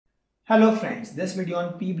Hello friends, this video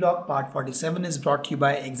on P block part 47 is brought to you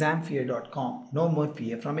by examfear.com. No more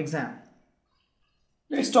fear from exam.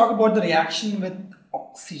 Let's talk about the reaction with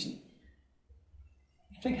oxygen.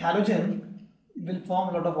 Like halogen will form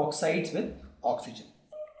a lot of oxides with oxygen.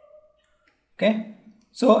 Okay,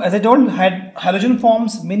 so as I told, halogen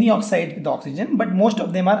forms many oxides with oxygen, but most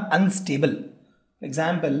of them are unstable. For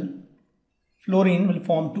example, fluorine will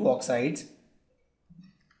form two oxides,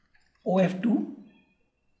 OF2,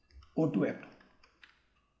 O2F2.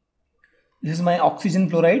 This is my oxygen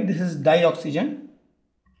fluoride. This is dioxygen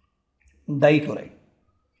difluoride.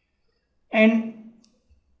 And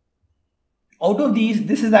out of these,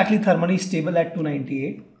 this is actually thermally stable at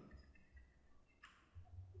 298.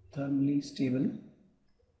 Thermally stable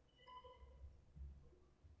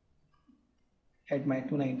at my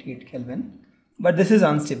 298 Kelvin. But this is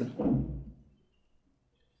unstable.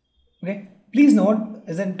 Okay. Please note,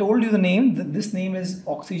 as I told you the name, this name is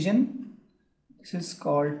oxygen. This is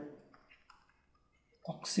called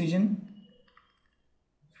oxygen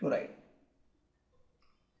fluoride.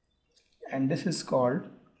 And this is called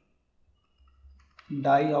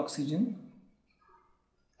dioxygen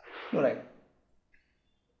fluoride.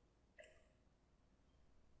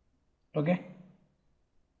 Okay.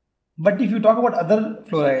 But if you talk about other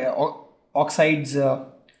fluoride, oxides,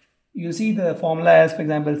 you see the formula as, for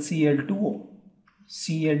example, Cl2O,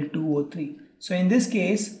 Cl2O3. So in this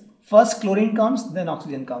case, first chlorine comes, then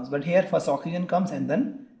oxygen comes. But here first oxygen comes and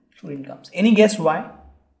then fluorine comes. Any guess why?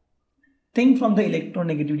 Think from the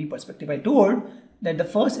electronegativity perspective. I told that the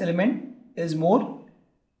first element is more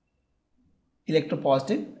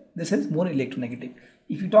electropositive. This is more electronegative.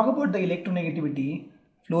 If you talk about the electronegativity,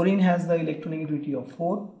 fluorine has the electronegativity of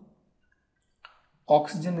 4.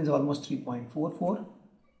 Oxygen is almost 3.44.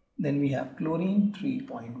 Then we have chlorine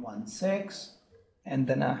 3.16, and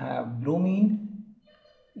then I have bromine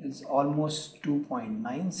is almost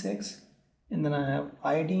 2.96, and then I have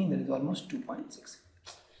iodine that is almost 2.6.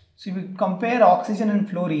 So if you compare oxygen and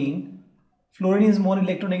fluorine, fluorine is more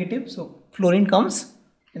electronegative, so fluorine comes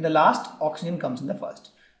in the last, oxygen comes in the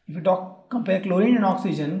first. If you compare chlorine and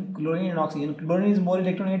oxygen, chlorine is more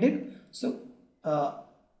electronegative, so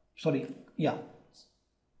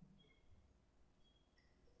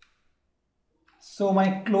So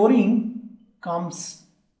my chlorine comes,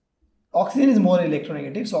 oxygen is more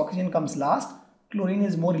electronegative, so oxygen comes last. Chlorine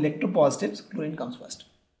is more electropositive, so chlorine comes first.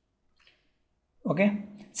 Okay.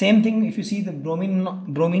 Same thing if you see the bromine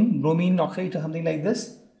oxide or something like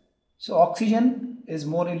this. So oxygen is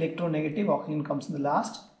more electronegative, oxygen comes in the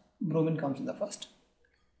last, bromine comes in the first.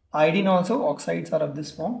 Iodine also, oxides are of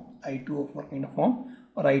this form, I2O4 kind of form,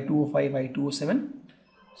 or I2O5, I2O7.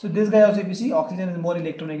 So this guy also, if you see, oxygen is more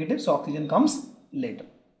electronegative, so oxygen comes later.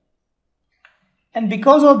 And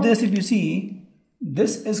because of this, if you see,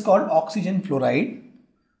 this is called oxygen fluoride,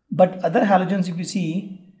 but other halogens, if you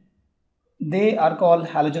see, they are called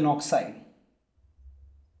halogen oxide.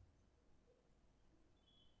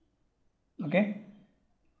 Okay,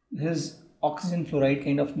 this is oxygen fluoride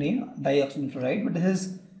kind of name, dioxygen fluoride, but this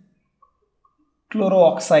is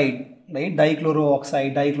chlorooxide, right?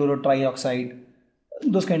 Dichlorooxide, dichlorotrioxide,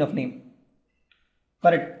 those kind of name.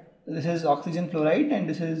 Correct. This is oxygen fluoride and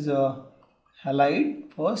this is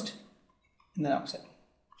halide first and then oxide.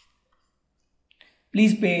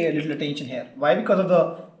 Please pay a little attention here. Why? Because of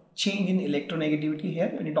the change in electronegativity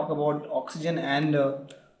here when you talk about oxygen and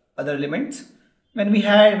other elements. When we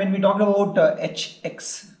talked about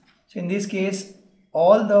HX, so in this case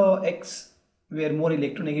all the X were more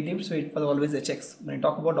electronegative, so it was always HX. When you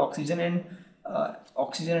talk about oxygen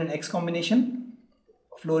and X combination,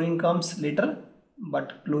 fluorine comes later,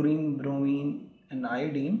 but chlorine, bromine and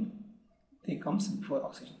iodine, they comes before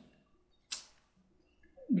oxygen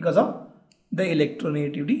because of the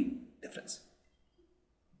electronegativity difference.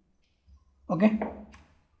 Okay.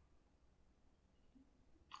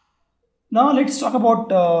 Now let's talk about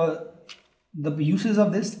the uses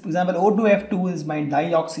of this. For example, O2F2 is my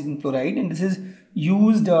dioxygen fluoride, and this is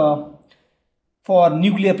used for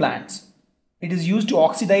nuclear plants. It is used to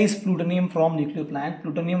oxidize plutonium from nuclear plant.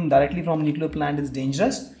 Plutonium directly from nuclear plant is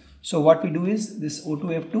dangerous. So what we do is this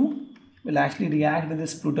O2F2 will actually react with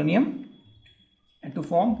this plutonium and to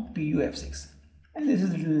form PuF6. And this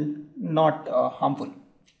is not harmful.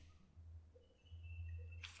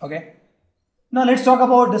 Okay. Now let's talk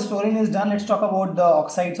about this. Fluorine is done. Let's talk about the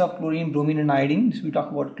oxides of chlorine, bromine and iodine. So we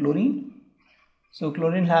talk about chlorine. So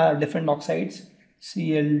chlorine have different oxides,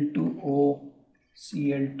 Cl2O,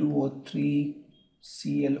 Cl2O3,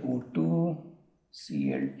 ClO2,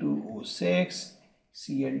 Cl2O6,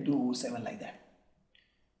 Cl2O7, like that.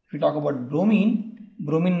 If we talk about bromine,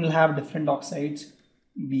 bromine will have different oxides,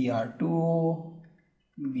 Br2,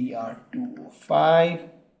 Br2O5,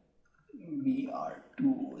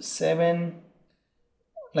 Br2O7,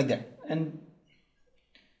 like that. And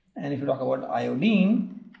if you talk about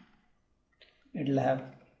iodine, it will have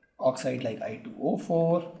oxide like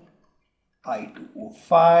I2O4,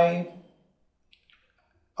 I2O5,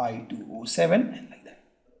 I2O7, and like that.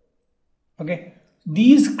 Okay,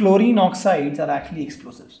 these chlorine oxides are actually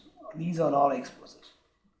explosives. These are all explosives.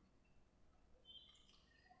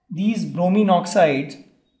 These bromine oxides,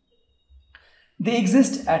 they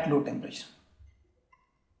exist at low temperature.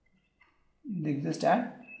 They exist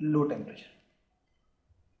at low temperature.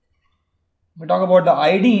 If we talk about the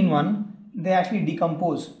iodine one, they actually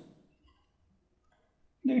decompose.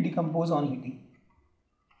 They decompose on heating.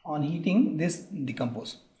 On heating, this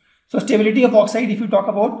decompose. So stability of oxide, if you talk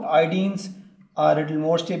about, iodines are a little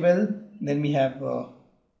more stable. Then we have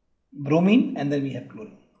bromine, and then we have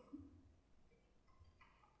chlorine.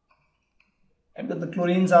 And the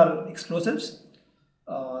chlorines are explosives.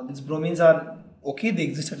 These bromines are okay, they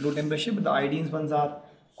exist at low temperature, but the iodines ones are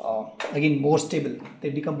again more stable. They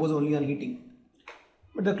decompose only on heating.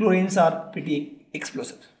 But the chlorines are pretty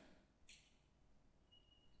explosive.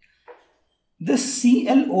 This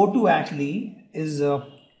ClO2 actually is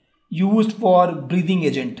used for breathing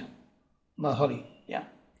agent.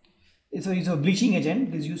 It's a bleaching agent.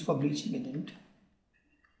 It is used for bleaching agent.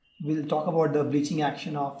 We'll talk about the bleaching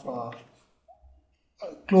action of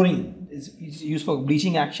chlorine. It's used for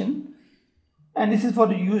bleaching action, and this is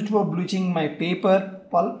used for bleaching my paper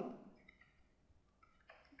pulp.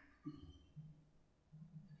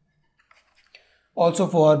 Also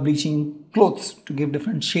for bleaching clothes to give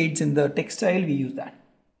different shades in the textile, we use that.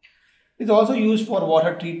 It's also used for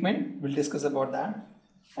water treatment. We'll discuss about that.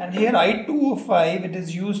 And here I2O5, it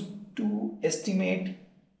is used to estimate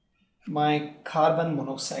my carbon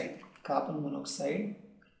monoxide. Carbon monoxide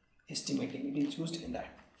estimating, it is used in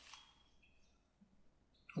that.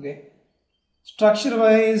 Okay. Structure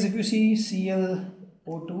wise, if you see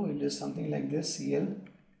ClO2, it is something like this.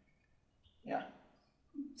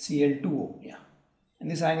 Cl2O, and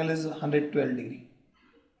this angle is 112 degree,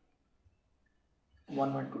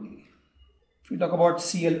 112 degree. If we talk about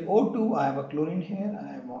ClO2, I have a chlorine here,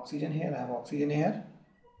 I have oxygen here, I have oxygen here,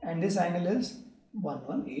 and this angle is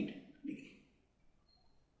 118 degree.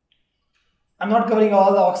 I'm not covering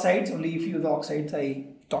all the oxides, only a few of the oxides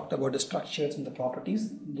I talked about the structures and the properties,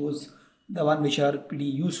 those the one which are pretty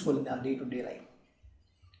useful in our day-to-day life.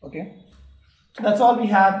 Okay, so that's all we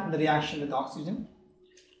have in the reaction with oxygen.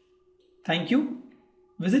 Thank you.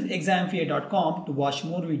 Visit examfear.com to watch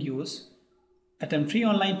more videos, attempt free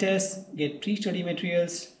online tests, get free study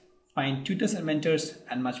materials, find tutors and mentors,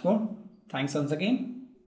 and much more. Thanks once again.